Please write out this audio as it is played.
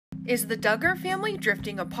Is the Duggar family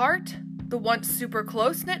drifting apart? The once super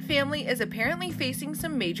close-knit family is apparently facing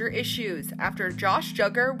some major issues after Josh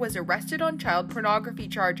Duggar was arrested on child pornography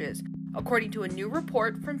charges, according to a new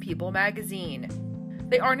report from People magazine.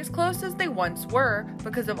 They aren't as close as they once were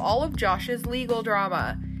because of all of Josh's legal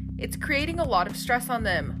drama. It's creating a lot of stress on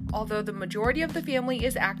them, although the majority of the family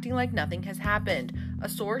is acting like nothing has happened, a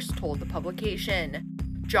source told the publication.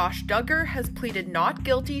 Josh Duggar has pleaded not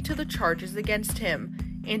guilty to the charges against him,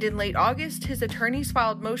 and in late August, his attorneys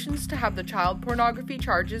filed motions to have the child pornography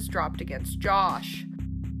charges dropped against Josh.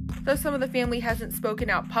 Though some of the family hasn't spoken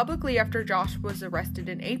out publicly after Josh was arrested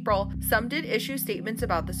in April, some did issue statements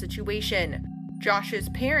about the situation. Josh's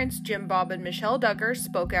parents, Jim Bob and Michelle Duggar,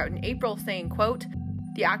 spoke out in April saying, quote,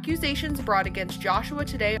 "The accusations brought against Joshua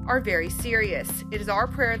today are very serious. It is our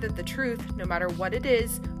prayer that the truth, no matter what it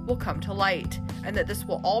is, will come to light, and that this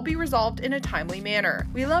will all be resolved in a timely manner.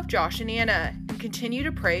 We love Josh and Anna, and continue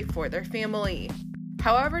to pray for their family."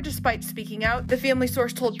 However, despite speaking out, the family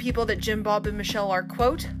source told People that Jim Bob and Michelle are,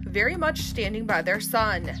 quote, "very much standing by their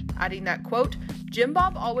son," adding that, quote, "Jim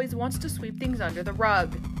Bob always wants to sweep things under the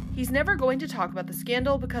rug. He's never going to talk about the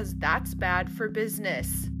scandal because that's bad for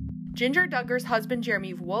business." Ginger Duggar's husband,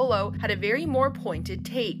 Jeremy Vuolo, had a very more pointed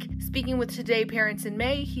take. Speaking with Today Parents in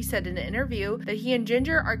May, he said in an interview that he and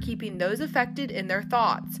Ginger are keeping those affected in their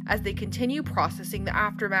thoughts as they continue processing the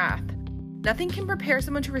aftermath. Nothing can prepare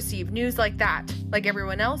someone to receive news like that. Like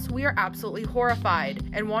everyone else, we are absolutely horrified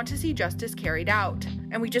and want to see justice carried out.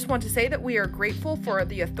 And we just want to say that we are grateful for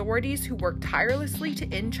the authorities who work tirelessly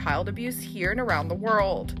to end child abuse here and around the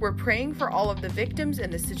world. We're praying for all of the victims in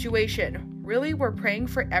this situation. Really, we're praying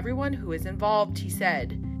for everyone who is involved, he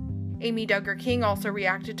said. Amy Duggar King also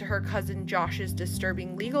reacted to her cousin Josh's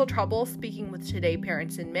disturbing legal trouble, speaking with Today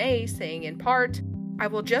Parents in May, saying in part, "I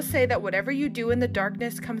will just say that whatever you do in the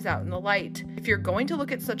darkness comes out in the light. If you're going to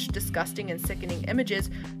look at such disgusting and sickening images,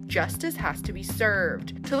 justice has to be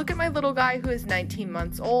served. To look at my little guy who is 19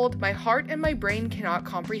 months old, my heart and my brain cannot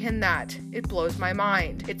comprehend that. It blows my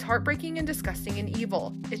mind. It's heartbreaking and disgusting and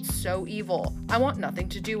evil. It's so evil. I want nothing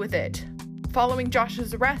to do with it." Following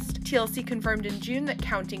Josh's arrest, TLC confirmed in June that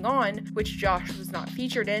Counting On, which Josh was not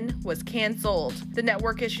featured in, was cancelled. The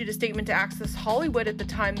network issued a statement to Access Hollywood at the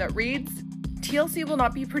time that reads, "TLC will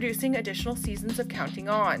not be producing additional seasons of Counting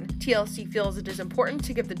On. TLC feels it is important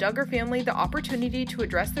to give the Duggar family the opportunity to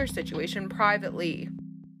address their situation privately."